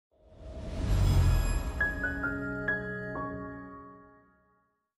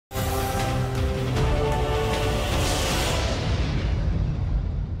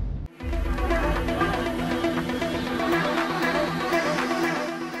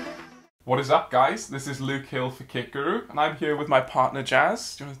What is up, guys? This is Luke Hill for Kit Guru, and I'm here with my partner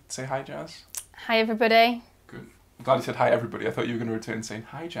Jazz. Do you want to say hi, Jazz? Hi, everybody. Good. I'm glad you said hi, everybody. I thought you were going to return saying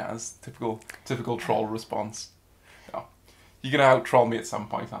hi, Jazz. Typical troll response. No. You're going to out-troll me at some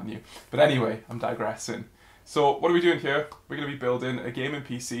point, aren't you? But anyway, I'm digressing. So what are we doing here? We're going to be building a gaming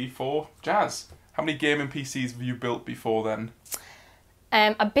PC for Jazz. How many gaming PCs have you built before then?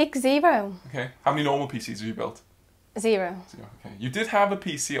 A big 0. Okay. How many normal PCs have you built? 0. Okay. You did have a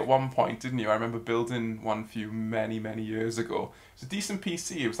PC at one point, didn't you? I remember building one for you many years ago. It's a decent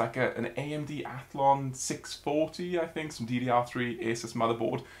PC. It was like an AMD Athlon 640, I think, some DDR3 Asus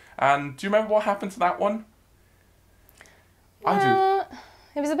motherboard. And do you remember what happened to that one? I do.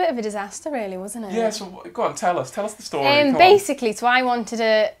 It was a bit of a disaster, really, wasn't it? Yeah, so go on, tell us the story. Basically, so I wanted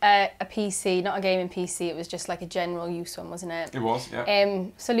a PC, not a gaming PC, it was just like a general use one, wasn't it? It was, yeah.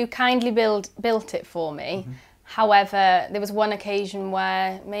 So Luke kindly built it for me. Mm-hmm. However, there was one occasion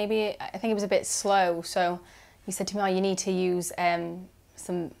where maybe, I think it was a bit slow, so he said to me, oh, you need to use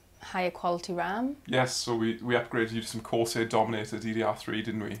some higher quality RAM. Yes, so we upgraded you to some Corsair Dominator DDR3,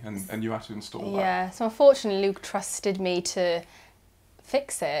 didn't we? And you had to install that. Yeah, so unfortunately Luke trusted me to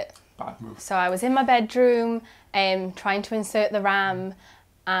fix it. Bad move. So I was in my bedroom trying to insert the RAM,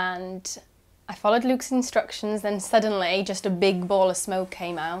 and I followed Luke's instructions, then suddenly just a big ball of smoke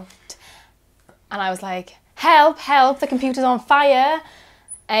came out, and I was like, help, help, the computer's on fire.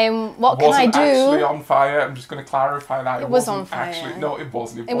 What can I do? It wasn't actually on fire. I'm just going to clarify that. It was on fire. Actually, no, it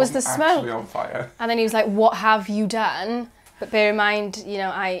wasn't. It was the smoke. Actually on fire. And then he was like, what have you done? But bear in mind, you know,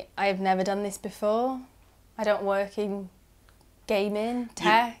 I've never done this before. I don't work in gaming,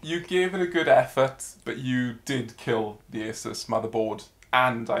 tech. You gave it a good effort, but you did kill the Asus motherboard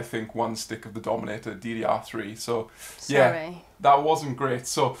and I think one stick of the Dominator DDR3. So yeah, that wasn't great.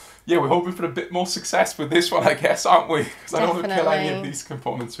 So yeah, we're hoping for a bit more success with this one, I guess, aren't we? Because I don't want to kill any of these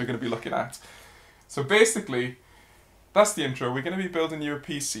components we're going to be looking at. So basically, that's the intro. We're going to be building you a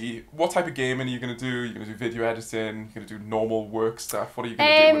PC. What type of gaming are you going to do? You're going to do video editing? You're going to do normal work stuff? What are you going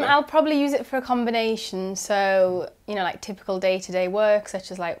to do with it? I'll probably use it for a combination. So, you know, like typical day-to-day work,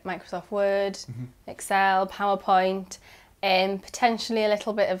 such as like Microsoft Word, Excel, PowerPoint, potentially a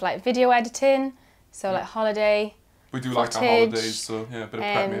little bit of like video editing. So like holiday. We do footage, like our holidays, so yeah, a bit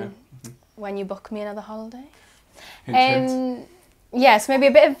of premiere. When you book me another holiday. Hint, hint. Yeah, so maybe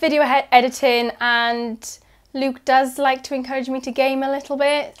a bit of video editing, and Luke does like to encourage me to game a little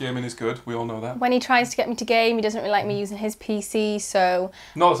bit. Gaming is good, we all know that. When he tries to get me to game, he doesn't really like me using his PC, so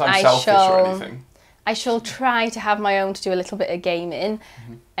not that I'm selfish or anything. I shall try to have my own to do a little bit of gaming,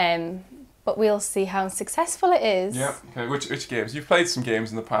 but we'll see how successful it is. Yeah, okay. Which games? You've played some games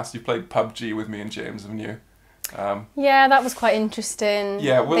in the past. You've played PUBG with me and James, haven't you? Yeah, that was quite interesting.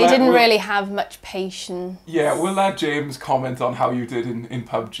 Yeah, they didn't really have much patience. Yeah, we'll let James comment on how you did in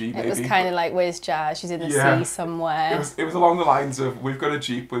PUBG, maybe. It was kind of like, where's Jazz? She's in the sea somewhere. It was along the lines of, we've got a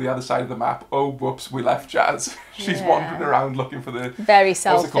Jeep with the other side of the map. Oh, whoops, we left Jazz. She's wandering around looking for the... Very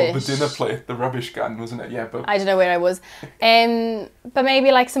selfish. What's it called? The dinner plate, the rubbish gun, wasn't it? Yeah, but... I don't know where I was. But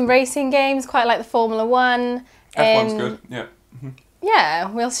maybe like some racing games, quite like the Formula 1. F1's good, yeah. Yeah,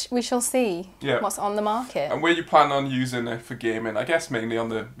 we shall see what's on the market. And where you plan on using it for gaming? I guess mainly on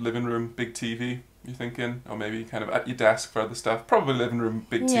the living room, big TV, you're thinking? Or maybe kind of at your desk for other stuff? Probably living room,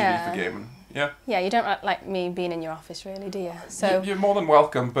 big TV for gaming, yeah? Yeah, you don't like me being in your office really, do you? So you're more than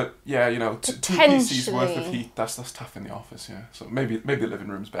welcome, but yeah, you know, two PCs worth of heat, that's tough in the office, yeah. So maybe the living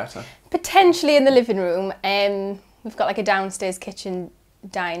room's better. Potentially in the living room. We've got like a downstairs kitchen,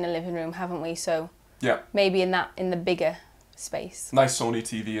 diner, living room, haven't we? So yeah, maybe in the bigger space. Nice Sony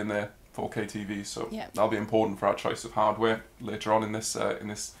TV in there, 4K TV, so that'll be important for our choice of hardware later on in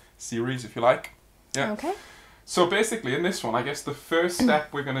this series, if you like. Yeah. Okay. So basically, in this one, I guess the first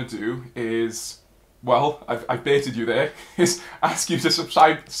step we're going to do is, well, I've baited you there, is ask you to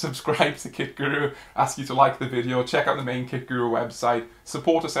subscribe to Kit Guru, ask you to like the video, check out the main Kit Guru website,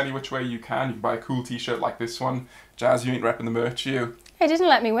 support us any which way you can. You can buy a cool t-shirt like this one. Jazz, you ain't repping the merch, you? He didn't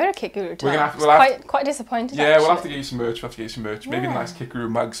let me wear a Kit Guru tie. Quite disappointed. Yeah, we'll have to get you some merch. Maybe the nice Kit Guru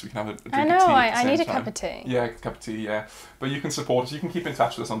mugs so we can have a drink of tea. I need a cup of tea. Yeah, a cup of tea, yeah. But you can support us. You can keep in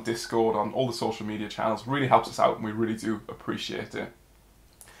touch with us on Discord, on all the social media channels. It really helps us out and we really do appreciate it.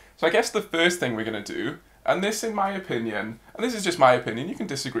 So I guess the first thing we're going to do, and this in my opinion, and this is just my opinion, you can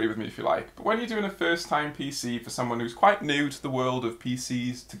disagree with me if you like, but when you're doing a first time PC for someone who's quite new to the world of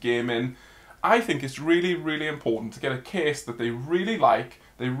PCs, to gaming, I think it's really, really important to get a case that they really like,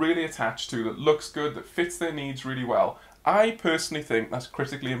 they really attach to, that looks good, that fits their needs really well. I personally think that's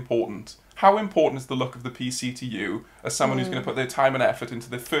critically important. How important is the look of the PC to you as someone who's going to put their time and effort into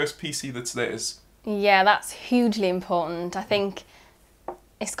the first PC that's theirs? Yeah, that's hugely important. I think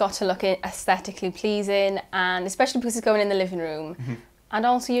it's got to look aesthetically pleasing, and especially because it's going in the living room. Mm-hmm. And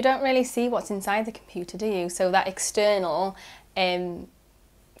also you don't really see what's inside the computer, do you? So that external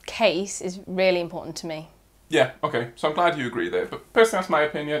case is really important to me. Yeah, okay, so I'm glad you agree there. But personally, that's my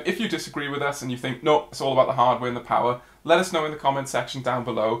opinion. If you disagree with us and you think, no, it's all about the hardware and the power, let us know in the comment section down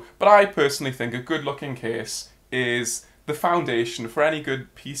below. But I personally think a good looking case is the foundation for any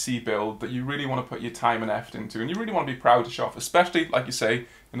good PC build that you really want to put your time and effort into, and you really want to be proud to show off, especially, like you say,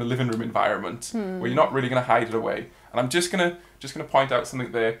 in a living room environment where you're not really going to hide it away. And I'm just gonna point out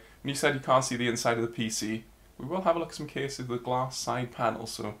something there. When you said you can't see the inside of the PC, we will have a look at some cases with glass side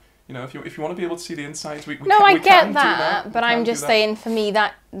panels, so you know, if you want to be able to see the insides, we no, can, I we get can that, do that. but I'm just saying, for me,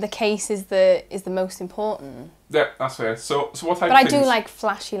 that the case is the most important. Yeah, that's fair. So what type but of I things? do like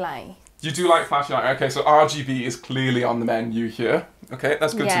flashy light. You do like flashy light. Okay, so RGB is clearly on the menu here. Okay,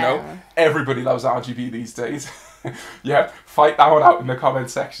 that's good to know. Everybody loves RGB these days. Yeah, fight that one out in the comment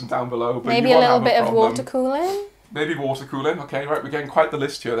section down below. But maybe a little bit of water cooling. Maybe water cooling. Okay, right, we're getting quite the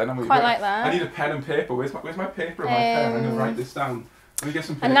list here then. Quite like that. I need a pen and paper. Where's my paper and my pen? I'm going to write this down. Let me get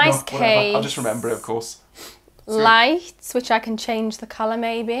some paper. A nice case. I'll just remember it, of course. So, lights, which I can change the colour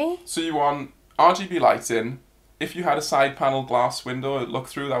maybe. So you want RGB lighting. If you had a side panel glass window look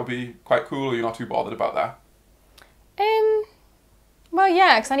through, that would be quite cool, or you're not too bothered about that? Well,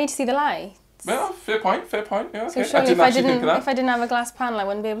 yeah, because I need to see the lights. Well, fair point, yeah, okay. So surely if I didn't have a glass panel, I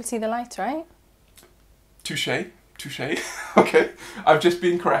wouldn't be able to see the lights, right? Touche. Okay, I've just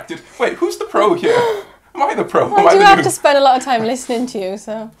been corrected. Wait, who's the pro here? Am I the pro? Well, I do have to spend a lot of time listening to you,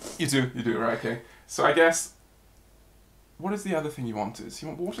 so... You do, right, okay. So I guess... What is the other thing you wanted? You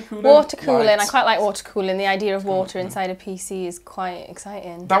want water cooling? Water cooling. Lights. I quite like water cooling. The idea of water inside a PC is quite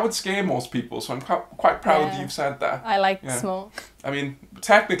exciting. That would scare most people, so I'm quite proud you've said that. I like smoke. I mean,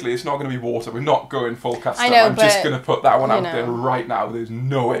 technically it's not going to be water. We're not going full custom. I know, I'm just going to put that one out there right now. There's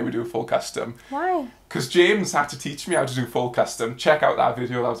no way we do full custom. Why? Because James had to teach me how to do full custom. Check out that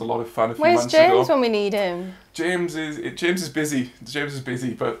video. That was a lot of fun a few months ago. Where's James when we need him? James is busy. James is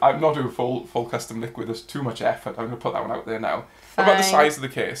busy, but I'm not doing full custom liquid. There's too much effort. I'm going to put that one out there now. Fine. What about the size of the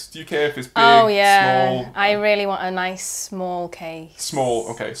case? Do you care if it's big, small? I really want a nice small case. Small,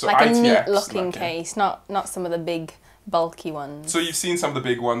 okay. So like ITX, a neat looking case, not some of the big bulky ones. So you've seen some of the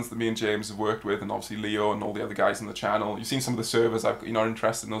big ones that me and James have worked with, and obviously Leo and all the other guys on the channel. You've seen some of the servers I've got. You're not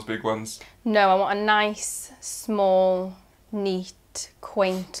interested in those big ones? No, I want a nice, small, neat,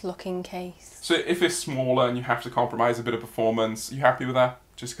 quaint looking case. So if it's smaller and you have to compromise a bit of performance, are you happy with that?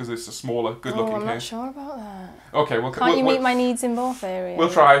 Just because it's a smaller, good-looking case? I'm not sure about that. Okay, well... Can't you meet my needs in both areas? We'll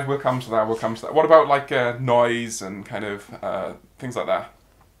try, we'll come to that. What about, like, noise and kind of things like that?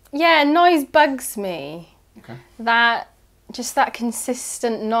 Yeah, noise bugs me. Okay. That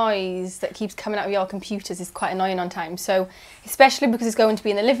consistent noise that keeps coming out of your computers is quite annoying on times. So, especially because it's going to be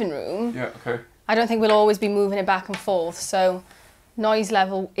in the living room. Yeah, okay. I don't think we'll always be moving it back and forth, so noise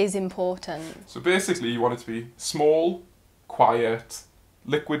level is important. So basically you want it to be small, quiet,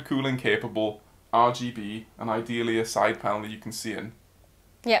 liquid cooling capable, RGB, and ideally a side panel that you can see in.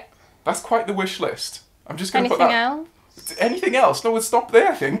 Yep. That's quite the wish list. I'm just going to put that... Anything else? Anything else? No, we'll stop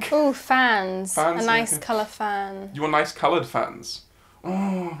there, I think. Oh, fans. A nice colour fan. You want nice coloured fans?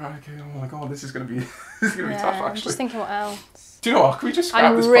 Oh, right, okay. Oh my god, this is going to be tough, actually. I'm just thinking what else. Do you know what? Can we just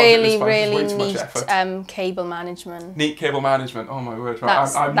scrap this really neat cable management. Neat cable management. Oh my word!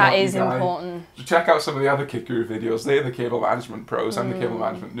 Right. That is important. Check out some of the other Kit Guru videos. They're the cable management pros. I'm the cable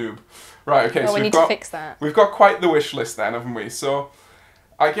management noob. Right. Okay. So we need to fix that. We've got quite the wish list then, haven't we? So,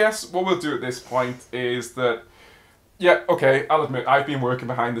 I guess what we'll do at this point is that. Yeah. Okay. I'll admit I've been working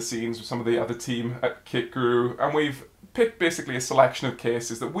behind the scenes with some of the other team at Kit Guru, and we've picked basically a selection of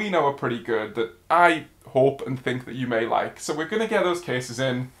cases that we know are pretty good that I hope and think that you may like. So we're going to get those cases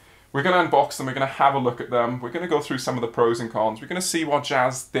in, we're going to unbox them, we're going to have a look at them, we're going to go through some of the pros and cons, we're going to see what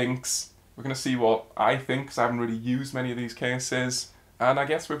Jazz thinks, we're going to see what I think, because I haven't really used many of these cases, and I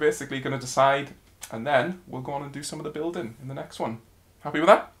guess we're basically going to decide, and then we'll go on and do some of the building in the next one. Happy with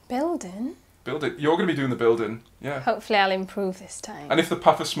that? Building? Build it. You're going to be doing the building, yeah. Hopefully I'll improve this time. And if the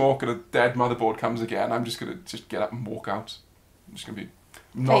puff of smoke and a dead motherboard comes again, I'm just going to get up and walk out. I'm just going to be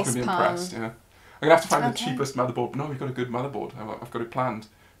not going to be impressed, yeah. I'm going to have to find the cheapest motherboard. No, we've got a good motherboard. I've got it planned.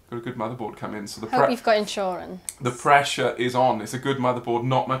 Got a good motherboard come in. So hope you've got insurance. The pressure is on. It's a good motherboard,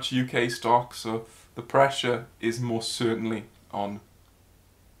 not much UK stock, so the pressure is most certainly on.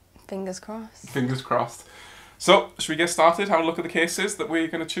 Fingers crossed. Fingers crossed. So, should we get started? Have a look at the cases that we're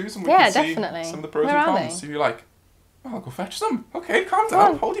going to choose, and we can see some of the pros and cons. See if you like. Oh, I'll go fetch them. Okay, calm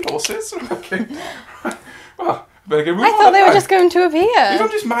down. Hold your horses. Okay. Well, But again, I thought they were just going to appear. They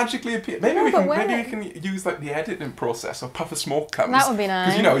don't just magically appear. Maybe No, we but can use like the editing process, so a puff of smoke comes. That would be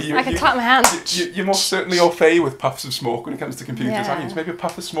nice. You know, I could clap my hands. You're most certainly au fait with puffs of smoke when it comes to computers, Yeah. aren't you? So maybe a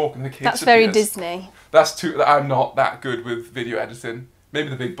puff of smoke and the case That's very appears. Disney. That's too. I'm not that good with video editing. Maybe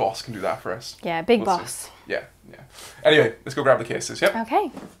the big boss can do that for us. Yeah, big We'll boss. see. Yeah, yeah. Anyway, let's go grab the cases. Yep.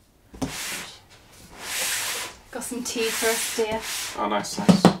 Okay. Got some tea for us, dear. Oh, nice,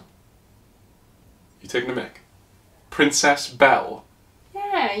 nice. You taking a mic? Princess Belle.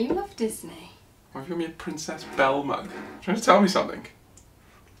 Yeah, you love Disney. Why have you got me a Princess Belle mug? Trying to tell me something?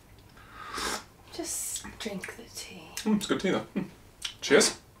 Just drink the tea. It's good tea though.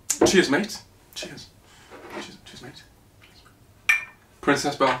 Cheers. Cheers, mate. Cheers. Cheers, cheers, mate. Cheers.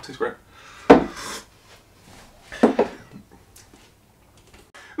 Princess Belle, tastes great.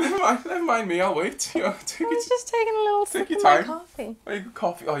 Never mind me, I'll wait. You know, I was just taking a little take sip your of my time. coffee. Oh, you got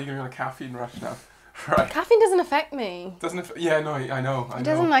coffee. Oh, you're going to be on a caffeine rush now. Right. Caffeine doesn't affect me. Doesn't it? Yeah, no, I know. It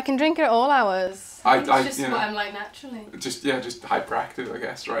doesn't. I can drink it at all hours. It's just you know, what I'm like naturally. just hyperactive, I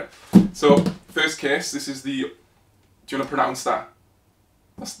guess, right? So, first case, this is the... Do you want to pronounce that?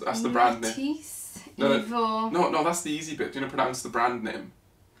 That's the brand name. Metis No, Evo no, that's the easy bit. Do you want to pronounce the brand name?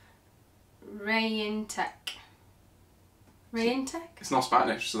 Radeon Tech. It's not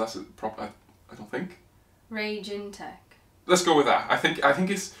Spanish, so that's a proper... I don't think. Radeon Tech. Let's go with that. I think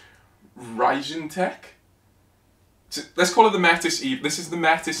it's Radeon Tech. So let's call it the Metis Evo. This is the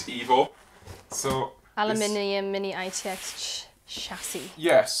Metis Evo. So Aluminium mini ITX chassis.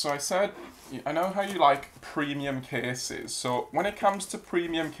 yes, so I said, I know how you like premium cases. So when it comes to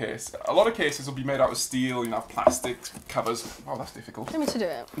premium case, a lot of cases will be made out of steel, you know, plastic covers. Oh, that's difficult. Let me to do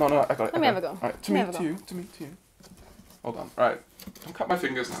it. No, I got it. Let me have a go. Right, to me, to you. Hold on. Right, don't cut my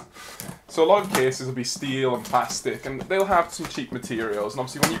fingers now. So a lot of cases will be steel and plastic, and they'll have some cheap materials. And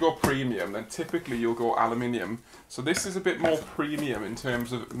obviously, when you go premium, then typically you'll go aluminium. So this is a bit more premium in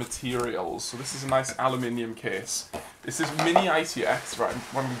terms of materials. So this is a nice aluminium case. This is mini ITX. Right,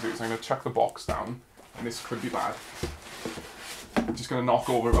 what I'm going to do is I'm going to chuck the box down, and this could be bad. I'm just going to knock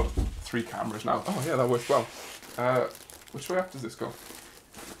over about 3 cameras now. Oh yeah, that worked well. Which way up does this go?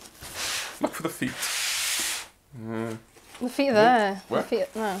 Look for the feet. The feet are there. Where? The feet,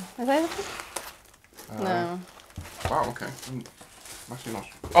 no. Is there the feet? No. Wow, okay. I'm actually not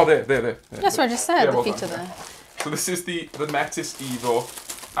sure. Oh, there. That's what I just said. Yeah, the well feet done, are there. So this is the Metis Evo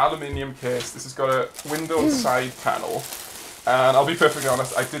aluminium case. This has got a window and side panel. And I'll be perfectly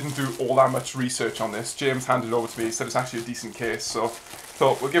honest, I didn't do all that much research on this. James handed it over to me. He said it's actually a decent case. So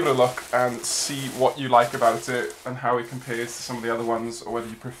thought we'll give it a look and see what you like about it and how it compares to some of the other ones, or whether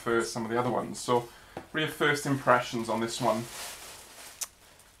you prefer some of the other ones. So what are your first impressions on this one?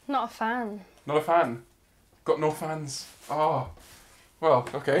 Not a fan. Not a fan? Got no fans? Oh, well,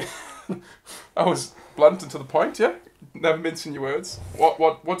 okay. That was blunt and to the point, yeah? Never mincing your words.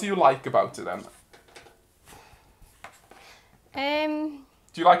 What do you like about it then?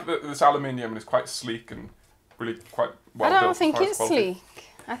 Do you like that this aluminium is quite sleek and really quite well built? I don't think it's quality? sleek.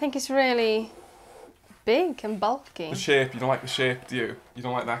 I think it's really big and bulky. The shape, you don't like the shape, do you? You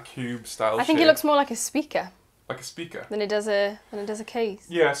don't like that cube style shape? I think it looks more like a speaker like a speaker. than it does a case.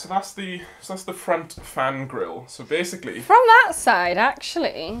 Yeah, so that's the front fan grille. So basically, From that side,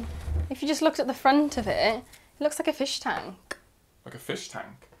 actually, if you just looked at the front of it, it looks like a fish tank. like a fish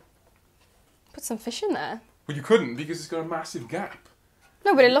tank. Put some fish in there. Well, you couldn't because it's got a massive gap.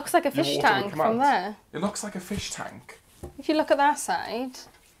 No, but it looks like a Your fish water would tank come from out. there. It looks like a fish tank. If you look at that side,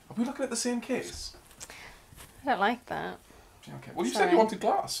 Are we looking at the same case? I don't like that. Okay. Well, you said Sorry. you wanted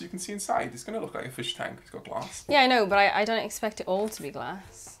glass, so you can see inside. It's going to look like a fish tank. It's got glass. Yeah, I know, but I don't expect it all to be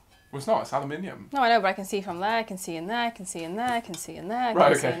glass. Well, it's not. It's aluminium. No, I know, but I can see from there, I can see in there, I can see in there, I can see in there, I can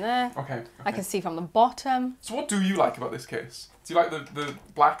Right, see okay. in there. Okay. I can see from the bottom. So what do you like about this case? Do you like the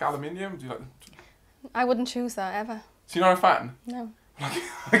black aluminium? Do you like the... I wouldn't choose that ever. So you're not a fan? No.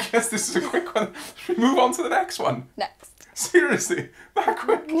 I guess this is a quick one. Should we move on to the next one? Next. Seriously? That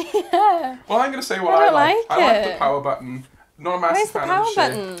quick? Yeah. Well, I'm going to say what I I don't like. like I like the it. power button. Not a massive Where's the fan power of the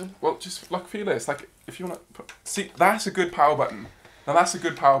shape. button? Well, just look, feel it. It's like, if you want to put... See, that's a good power button. Now, that's a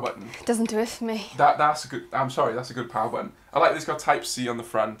good power button. It doesn't do it for me. That's a good... I'm sorry, that's a good power button. I like this got Type-C on the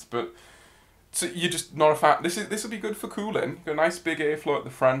front, but... So you're just not a fan... This will be good for cooling. You've got a nice big airflow at the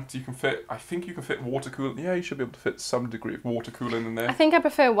front. You can fit... I think you can fit water cooling. Yeah, you should be able to fit some degree of water cooling in there. I think I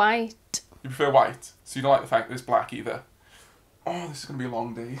prefer white. You prefer white, so you don't like the fact that it's black either. Oh, this is going to be a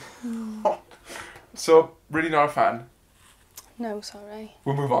long day. So, really not a fan. No, sorry.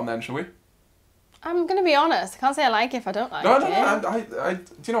 We'll move on then, shall we? I'm going to be honest. I can't say I like it if I don't like it. No,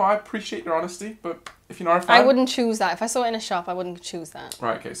 you know, I appreciate your honesty, but if you're not a fan... I wouldn't choose that. If I saw it in a shop, I wouldn't choose that.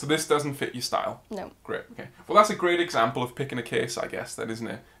 Right, okay, so this doesn't fit your style? No. Great, okay. Well, that's a great example of picking a case, I guess, then, isn't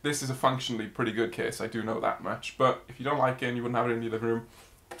it? This is a functionally pretty good case, I do know that much, but if you don't like it and you wouldn't have it in your living room,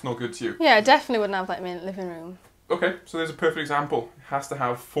 it's not good to you. Yeah, I definitely wouldn't have that in my living room. Okay, so there's a perfect example. It has to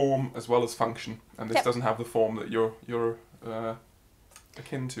have form as well as function, and this doesn't have the form that you're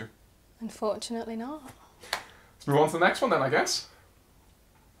akin to. Unfortunately not. Let's move on to the next one then, I guess.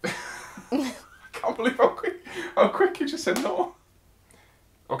 I can't believe how quick you just said no.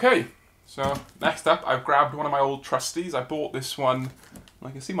 Okay, so next up, I've grabbed one of my old trusties. I bought this one, I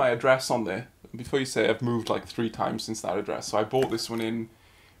can see my address on there. Before you say, I've moved like 3 times since that address. So I bought this one in,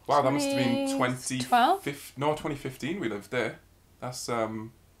 wow, that must have been 2015 we lived there. That's, yeah,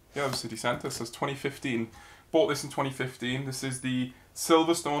 that was city centre, so it's 2015. Bought this in 2015. This is the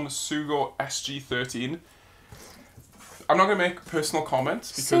Silverstone SG13. I'm not going to make personal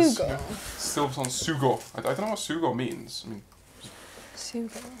comments because Silverstone Sugo. I don't know what Sugo means. I mean,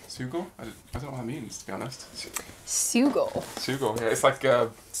 Sugo? I don't know what that means, to be honest. Sugo, yeah. It's like, I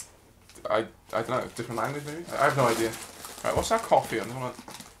don't know, different language maybe? I have no idea. Right, what's that coffee on?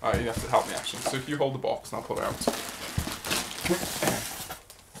 Alright, you have to help me actually. So if you hold the box and I'll pull it out.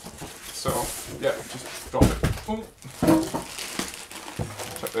 So, yeah, just drop it. Ooh.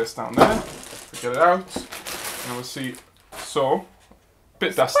 Check this down there. Get it out. And we'll see. So,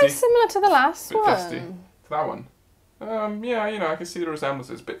 bit dusty. Quite similar to the last one. Bit dusty. To that one. Yeah, you know, I can see the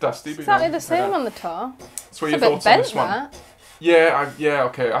resemblances. Bit dusty, but exactly the same on the top. So what are your thoughts on this one? Yeah,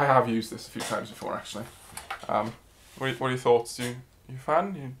 okay. I have used this a few times before, actually. What are your thoughts? You a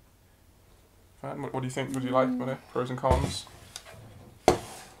fan? What do you think? What do you like about it? Pros and cons?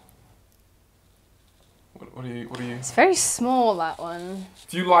 What do you? It's very small, that one.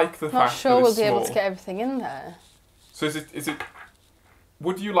 Do you like the fact that it's small? Not sure we'll be able to get everything in there. So is it?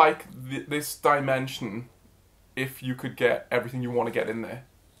 Would you like this dimension if you could get everything you want to get in there?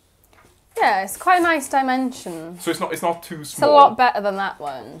 Yeah, it's quite a nice dimension. So it's not too small. It's a lot better than that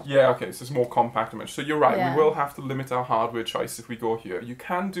one. Yeah, okay, so it's more compact dimension. So you're right, yeah. We will have to limit our hardware choice if we go here. You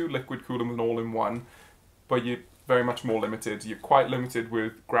can do liquid cooling with an all-in-one, but you're very much more limited. You're quite limited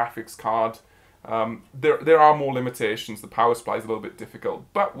with graphics card. There are more limitations. The power supply is a little bit difficult,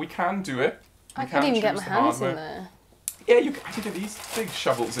 but we can do it. I can't even get my hands in there. Yeah, I can get these big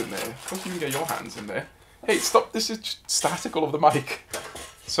shovels in there. Of course you can get your hands in there. Hey, stop, this is static all over the mic.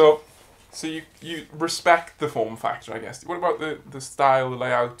 So you respect the form factor, I guess. What about the style, the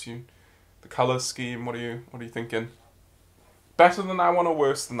layout, the colour scheme? What are you thinking? Better than that one or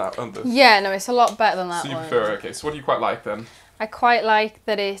worse than that? Yeah, no, it's a lot better than that one. So you prefer, okay. So what do you quite like then? I quite like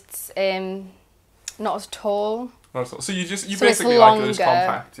that it's not as tall. So you basically like that it's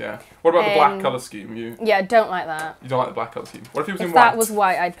compact, yeah. What about the black colour scheme? Yeah, I don't like that. You don't like the black colour scheme? What if it was in white? If that was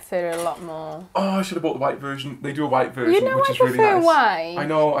white, I'd prefer it a lot more. Oh, I should have bought the white version. They do a white version, you know, which is really nice. I prefer white. I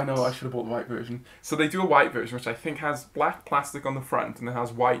know, I should have bought the white version. So they do a white version, which I think has black plastic on the front and it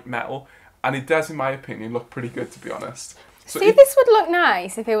has white metal. And it does, in my opinion, look pretty good, to be honest. So see, this would look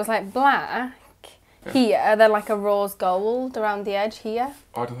nice if it was like black here, then like a rose gold around the edge here.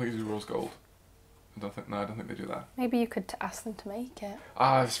 Oh, I don't think they do rose gold. I don't think they do that. Maybe you could ask them to make it.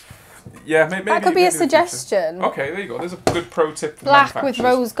 Yeah, maybe. That could be a suggestion. Okay, there you go. There's a good pro tip for black with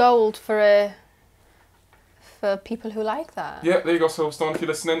rose gold for people who like that. Yeah, there you go, Silverstone. If you're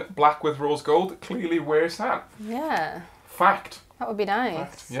listening, black with rose gold. Clearly, where's that? Yeah. Fact. That would be nice.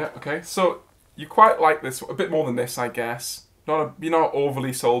 Fact. Yeah. Okay. So you quite like this a bit more than this, I guess. You're not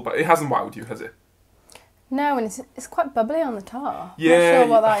overly sold, but it hasn't wowed you, has it? No, and it's quite bubbly on the top. Yeah, I'm not sure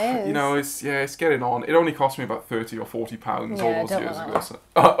what that is. You know, it's getting on. It only cost me about £30 or £40 all those years ago. So,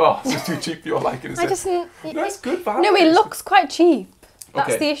 it's too cheap for your liking, is it? No, it's good value. No, it looks quite cheap.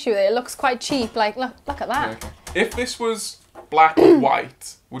 That's the issue. It looks quite cheap. Like, look at that. Yeah, okay. If this was black and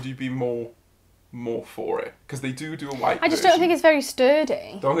white, would you be more for it? Because they do a white. I just don't think it's very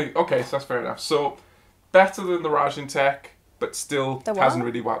sturdy. Don't think. Okay, so that's fair enough. So better than the Radeon Tech, but still hasn't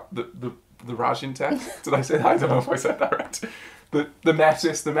really the Radeon Tech. Did I say that? I don't know if I said that right. The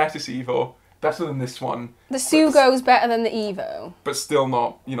Metis Evo, better than this one. The Sugo's better than the Evo. But still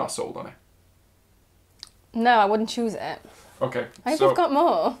you're not sold on it. No, I wouldn't choose it. Okay. I think we've got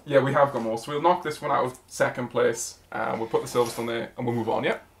more. Yeah, we have got more. So we'll knock this one out of second place. We'll put the Silverstone there and we'll move on,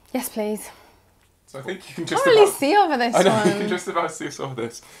 yeah? Yes, please. So I think you can just I can't really see over this one. I know, you can just about see us over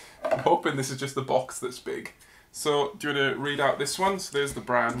this. I'm hoping this is just the box that's big. So, do you want to read out this one? So there's the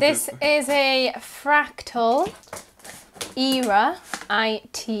brand. This is a Fractal ERA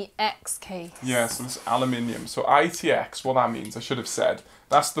ITX case. Yeah, so it's aluminium. So ITX, what that means, I should have said,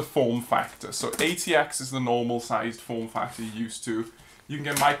 That's the form factor. So ATX is the normal sized form factor you're used to. You can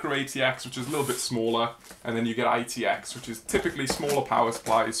get micro ATX, which is a little bit smaller, and then you get ITX, which is typically smaller power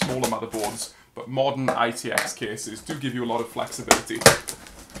supplies, smaller motherboards, but modern ITX cases do give you a lot of flexibility.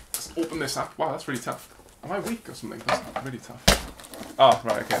 Let's open this up. Wow, that's really tough. Am I weak or something? That's really tough. Oh,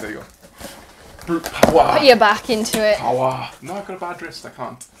 right, okay, there you go. Brute power. Put your back into it. Power. No, I've got a bad wrist, I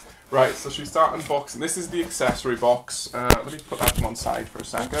can't. Right, so should we start unboxing? This is the accessory box. Let me put that to one side for a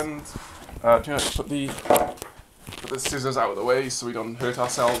second. Do you know, put the scissors out of the way so we don't hurt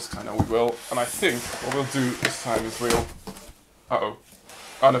ourselves, because I know we will. And I think what we'll do this time is we'll... Uh-oh.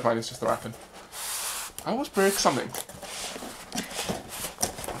 Oh, never mind, it's just the wrapping. I always break something.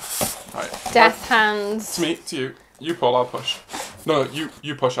 Right. Death hands. It's me, to you. You pull, I'll push. No,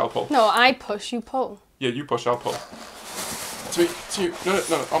 you push, I'll pull. No, I push, you pull. Yeah, you push, I'll pull. To me, to you.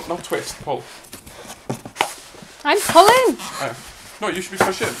 No, not twist, pull. I'm pulling. No, you should be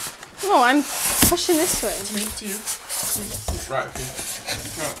pushing. No, I'm pushing this way. To me, to you. Right, okay.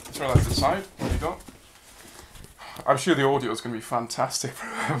 No, throw that to the side. What have you got? I'm sure the audio is going to be fantastic for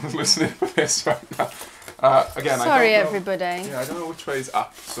whoever's listening to this right now. Again, sorry, I don't know, everybody. Yeah, I don't know which way is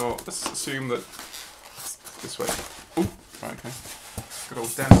up, so let's assume that it's this way. Oh, right, okay. Good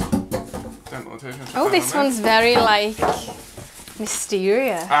old dent on the table. Oh, this one's very, like,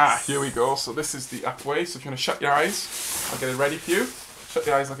 mysterious. Ah, here we go. So this is the up way. So if you want to shut your eyes, I'll get it ready for you. Shut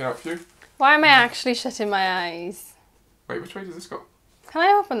the eyes, look it out for you. Why am I actually shutting my eyes? Wait, which way does this go? Can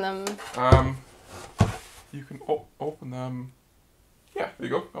I open them? You can open them. Yeah, there you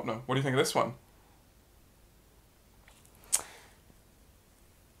go. Oh no. What do you think of this one?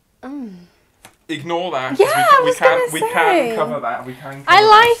 Ignore that. Yeah, we can cover that. We can. I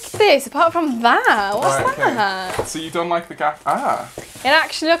like this. Apart from that, what's right, okay. that? So you don't like the gap? Ah. It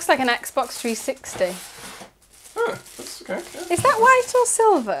actually looks like an Xbox 360. Oh, that's okay. Yeah. Is that white or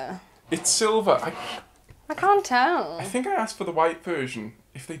silver? It's silver. I can't tell. I think I asked for the white version.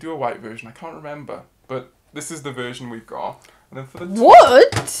 If they do a white version, I can't remember. But this is the version we've got. And then for the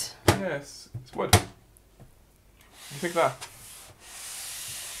wood? Yes, it's wood. What do you think of that?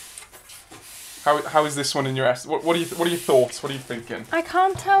 How is this one in your estimate? What are your thoughts? What are you thinking? I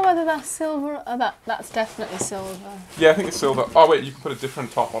can't tell whether that's silver or that's definitely silver. Yeah, I think it's silver. Oh wait, you can put a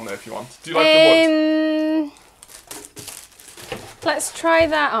different top on there if you want. Do you like the wood? Let's try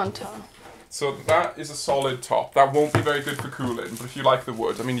that on top. So that is a solid top. That won't be very good for cooling, but if you like the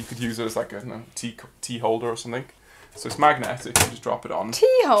wood, I mean, you could use it as like a tea holder or something. So it's magnetic. You just drop it on.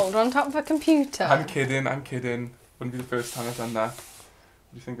 Tea holder on top of a computer. I'm kidding. Wouldn't be the first time I've done that.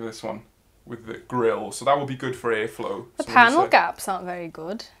 What do you think of this one? With the grill, so that will be good for airflow. The panel gaps aren't very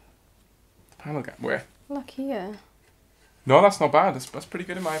good. The panel gap, where? Look here. No, that's not bad. That's pretty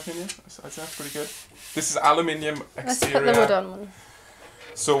good in my opinion. I'd say that's pretty good. This is aluminium exterior. Let's put the wood on one.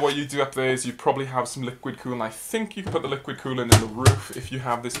 So what you do up there is you probably have some liquid cooling. I think you can put the liquid cooling in the roof if you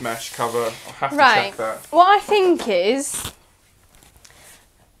have this mesh cover. I'll have to check that. What I think is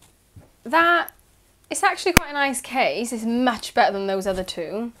that it's actually quite a nice case. It's much better than those other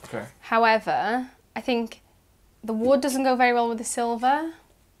two. Okay. However, I think the wood doesn't go very well with the silver.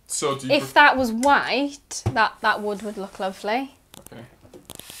 So do you if that was white, that wood would look lovely. Okay.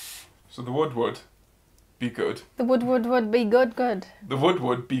 So the wood would be good. The wood would be good. The wood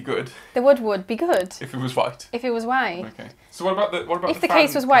would be good. The wood would be good. If it was white. If it was white. Okay. So what about if the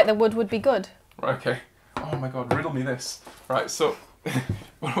case was white, the wood would be good. Right, okay. Oh my god, riddle me this. Right, so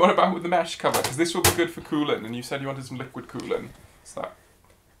what about with the mesh cover? Because this will be good for cooling, and you said you wanted some liquid cooling. So that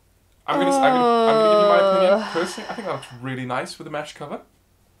I'm gonna give you my opinion. Personally, I think that looks really nice with the mesh cover.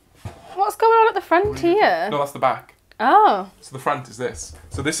 What's going on at the front here? No, that's the back. Oh. So the front is this.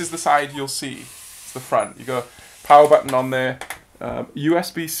 So this is the side you'll see. It's the front. You got a power button on there,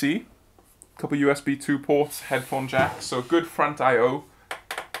 USB-C, couple USB 2 ports, headphone jack. So good front I/O.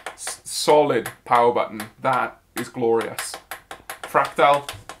 Solid power button. That is glorious. Fractal,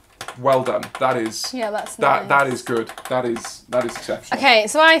 well done. That is. Yeah, that's nice. That is good. That is exceptional. Okay,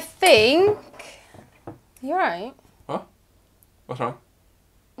 so I think you're right. What? What's wrong?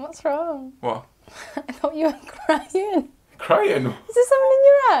 What's wrong? What? I thought you were crying. Crying? Is there something in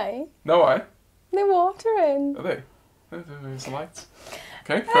your eye? No, I. They're watering. Are they? There's the lights.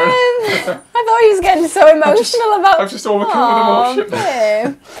 Okay, fair enough. I thought he was getting so emotional about. I'm just overcome with emotion.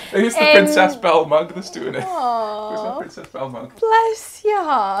 Babe. It's the Princess Belle mug that's doing it. Aww. It's the Princess Belle mug. Bless your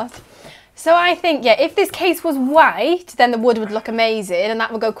heart. So I think, yeah, if this case was white, then the wood would look amazing, and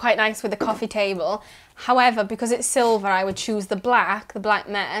that would go quite nice with the coffee table. However, because it's silver, I would choose the black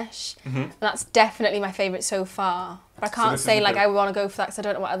mesh. And that's definitely my favourite so far. But I can't say like I want to go for that because I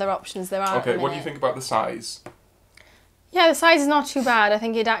don't know what other options there are. Okay, what do you think about the size? Yeah, the size is not too bad. I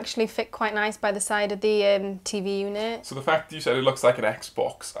think it'd actually fit quite nice by the side of the TV unit. So the fact that you said it looks like an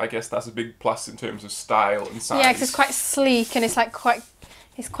Xbox, I guess that's a big plus in terms of style and size. Yeah, because it's quite sleek and it's like quite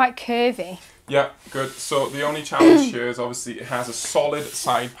curvy. Yeah, good. So the only challenge here is obviously it has a solid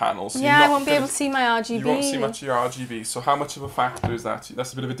side panel. So yeah, I won't be able to see my RGB. You won't see much of your RGB. So how much of a factor is that?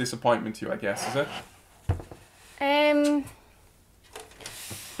 That's a bit of a disappointment to you, I guess, is it?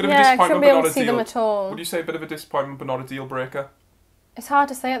 Bit of a disappointment, I shouldn't be able to see them at all. Would you say a bit of a disappointment but not a deal breaker? It's hard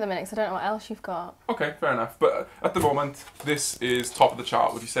to say at the minute because I don't know what else you've got. Okay, fair enough. But at the moment, this is top of the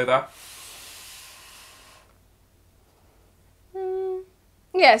chart. Would you say that?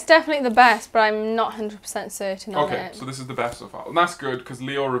 Yeah, it's definitely the best, but I'm not 100% certain on it. Okay, so this is the best so far. And that's good because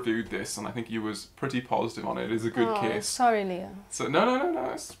Leo reviewed this and I think he was pretty positive on it. It is a good case. Sorry, Leo. So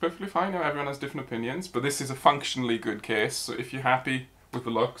no, it's perfectly fine. Now everyone has different opinions, but this is a functionally good case. So if you're happy with the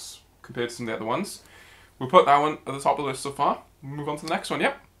looks compared to some of the other ones, we'll put that one at the top of the list so far. We'll move on to the next one.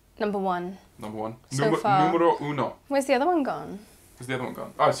 Yep. Number one. Number one. So far. Numero uno. Where's the other one gone? Where's the other one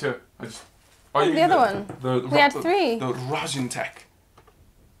gone? Oh, it's here. Oh, the other one. We had three. The Radeon Tech.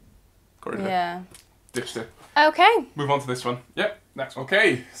 Got rid of it. Yeah. Ditched it. Okay. Move on to this one. Yep, next one.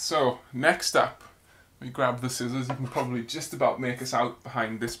 Okay, so next up, we grab the scissors. You can probably just about make us out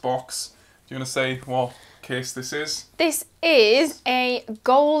behind this box. Do you want to say what case this is? This is a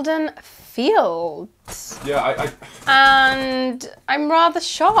Golden Field. Yeah, And I'm rather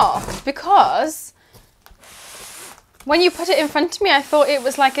shocked because when you put it in front of me, I thought it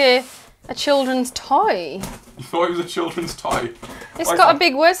was like a children's toy. You thought it was a children's toy? It's got a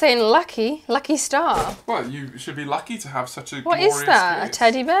big word saying lucky star. Well, you should be lucky to have such a What glorious is that? case. A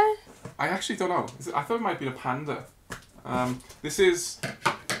teddy bear? I actually don't know. I thought it might be a panda. This is,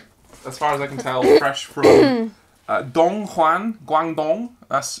 as far as I can tell, fresh from Donghuan, Guangdong.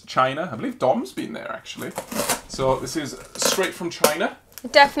 That's China. I believe Dom's been there actually. So this is straight from China.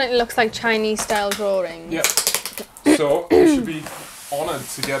 It definitely looks like Chinese style drawings. Yep. So you should be honoured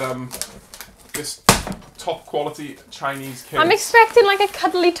to get this top quality Chinese case. I'm expecting like a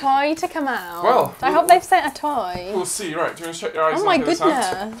cuddly toy to come out. Well, I hope they've sent a toy. We'll see. Right, do you want to shut your eyes? Oh my and look at this goodness.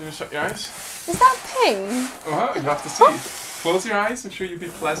 out? Do you want to shut your eyes? Is that pink? Well, you have to see. Close your eyes. I'm sure you'll be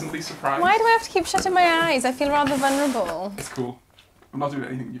pleasantly surprised. Why do I have to keep shutting my eyes? I feel rather vulnerable. It's cool. I'm not doing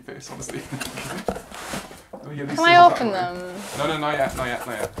anything in your face, honestly. Can I open them? No, not yet.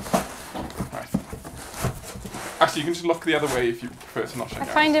 Right. Actually, you can just look the other way if you prefer to not shut your eyes.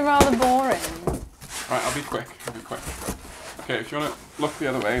 I find it rather boring. Right, I'll be quick. Okay, if you want to look the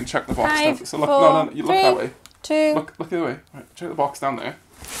other way and check the box. 5, so look, 4, no, you look 3, that way. 2. Look the other way. Right, check the box down there.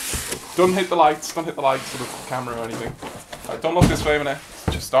 Don't hit the lights or the camera or anything. Right, don't look this way a minute.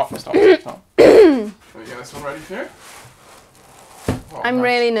 Just stop. There you go, this one ready for you? Oh, I'm nice.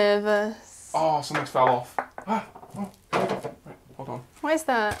 really nervous. Oh, something fell off. Right, hold on. What is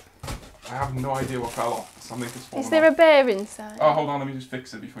that? I have no idea what fell off. Something has fallen Is there a bear inside? Oh, hold on, let me just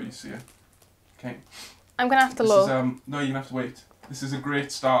fix it before you see it. Okay. I'm going to have to This look. is, no, you're going to have to wait. This is a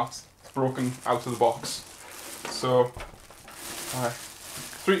great start. It's broken out of the box. So, alright.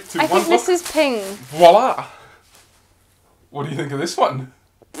 3, 2, 1, I think this look. is pink. Voila! What do you think of this one?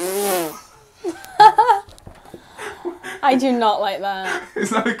 I do not like that. Is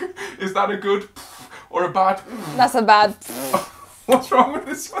that a good or a bad? That's a bad... What's wrong with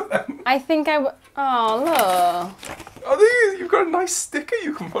this one then? I think oh, look. Oh, you've got a nice sticker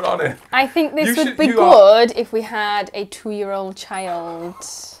you can put on it. I think this would be good if we had a 2-year-old child.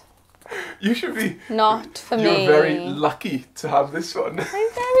 You should be... Not for me. You're very lucky to have this one. I'm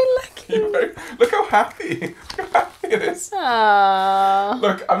very lucky. Look how happy. Look how happy it is. Aww.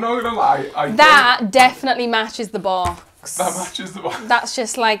 Look, I'm not going to lie. That definitely matches the box. That matches the box. That's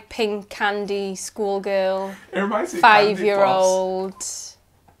just like pink candy schoolgirl. It reminds me of 5-year-old.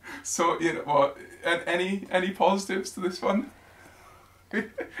 So, you know what? Any positives to this one?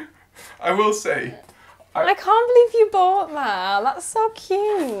 I will say... I can't believe you bought that. That's so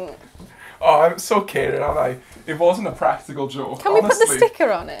cute. Oh, I'm so caring, aren't I? It wasn't a practical joke. Can we put the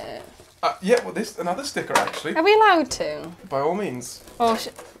sticker on it? Yeah, well, another sticker actually. Are we allowed to? By all means. Or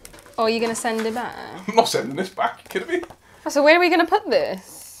are you going to send it back? I'm not sending this back. You kidding me? So where are we going to put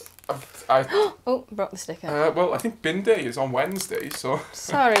this? Oh, broke the sticker. Well, I think bin day is on Wednesday, so...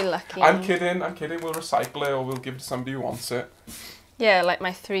 Sorry, Lucky. I'm kidding. We'll recycle it or we'll give it to somebody who wants it. Yeah, like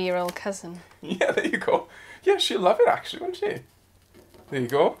my 3-year-old cousin. Yeah, there you go. Yeah, she'll love it actually, won't she? There you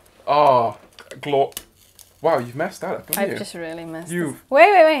go. Oh, wow, you've messed that up, haven't you? I've just really messed this.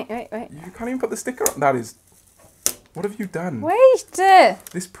 Wait. You can't even put the sticker on. That is... What have you done? Wait!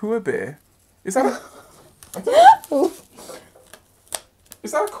 This poor bear. Is that a...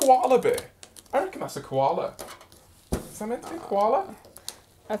 Is that a koala bear? I reckon that's a koala. that meant to be koala?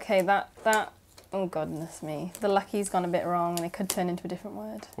 Okay, that, oh goodness me. The lucky's gone a bit wrong and it could turn into a different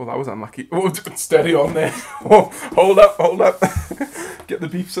word. Well, that was unlucky. Oh, steady on there. Oh, hold up. Get the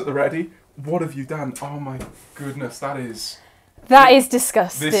beeps at the ready. What have you done? Oh my goodness, that is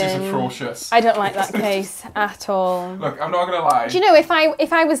disgusting. This is atrocious. I don't like that case at all. Look, I'm not gonna lie. Do you know, if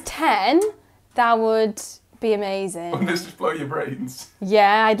I was 10, that would be amazing. Wouldn't this just blow your brains?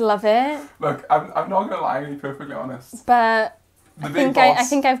 Yeah, I'd love it. Look, I'm not gonna lie, I'm gonna be perfectly honest. But The I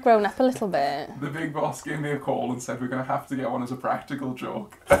think I've grown up a little bit. The big boss gave me a call and said we're going to have to get one as a practical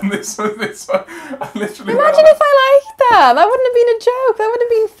joke. And this one, I literally Imagine if I liked that. That wouldn't have been a joke. That would have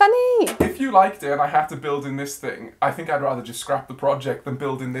been funny. If you liked it and I had to build in this thing, I think I'd rather just scrap the project than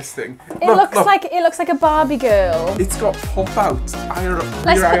build in this thing. It looks like a Barbie girl. It's got pop out.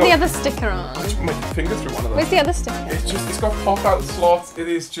 Let's put the other sticker on. My fingers through one of them. Where's the other sticker? It's got pop out slots. It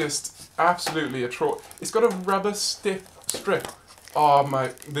is just absolutely atrocious. It's got a rubber strip. Oh my,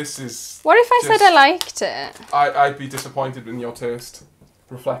 this is... What if I said I liked it? I'd be disappointed in your taste.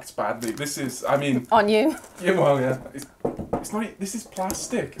 Reflects badly. This is, I mean... On you? Yeah, well, yeah. It's not, this is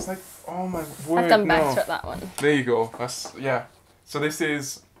plastic. It's like, oh my word, I've done better at that one. There you go. That's, yeah. So this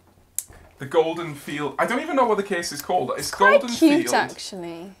is the Golden Field. I don't even know what the case is called. It's quite Golden cute, Field.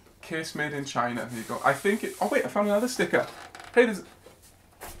 actually. Case made in China. There you go. I think it... Oh wait, I found another sticker. Hey,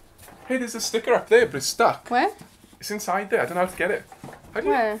 there's a sticker up there, but it's stuck. Where? It's inside there. I don't know how to get it. How do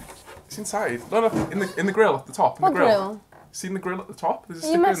you? Where? It's inside. No, in the grill at the top. In What the grill? grill? See in the grill at the top? There's a Are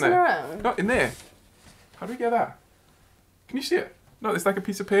you sticker in messing there. around? No, in there. How do we get that? Can you see it? No, it's like a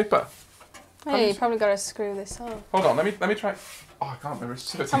piece of paper. Hey, you probably got to screw this on. Hold on, let me try. Oh, I can't remember. It's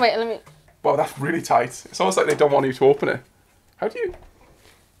so Oh wait, let me. Wow, that's really tight. It's almost like they don't want you to open it. How do you?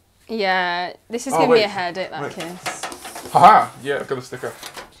 Yeah, this is giving me a headache. That case. Haha! Yeah, I've got the sticker.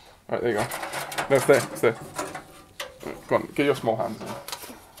 Alright, there you go. No, it's there. It's there. Right, go on, get your small hands in.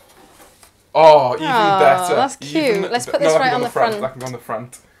 Oh, even better. That's cute. Let's put this right on the front. That can go on the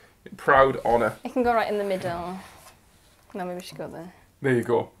front. Proud honour. It can go right in the middle. No, maybe we should go there. There you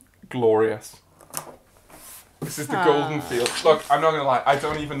go. Glorious. This is the Golden Field. Look, I'm not gonna lie. I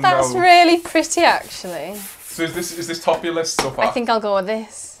don't even know. That's really pretty, actually. So is this top of your list so far? I think I'll go with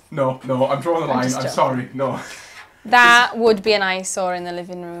this. No, I'm drawing the line. I'm sorry. No. That would be an eyesore in the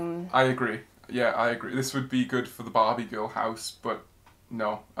living room. I agree. Yeah, I agree. This would be good for the Barbie girl house, but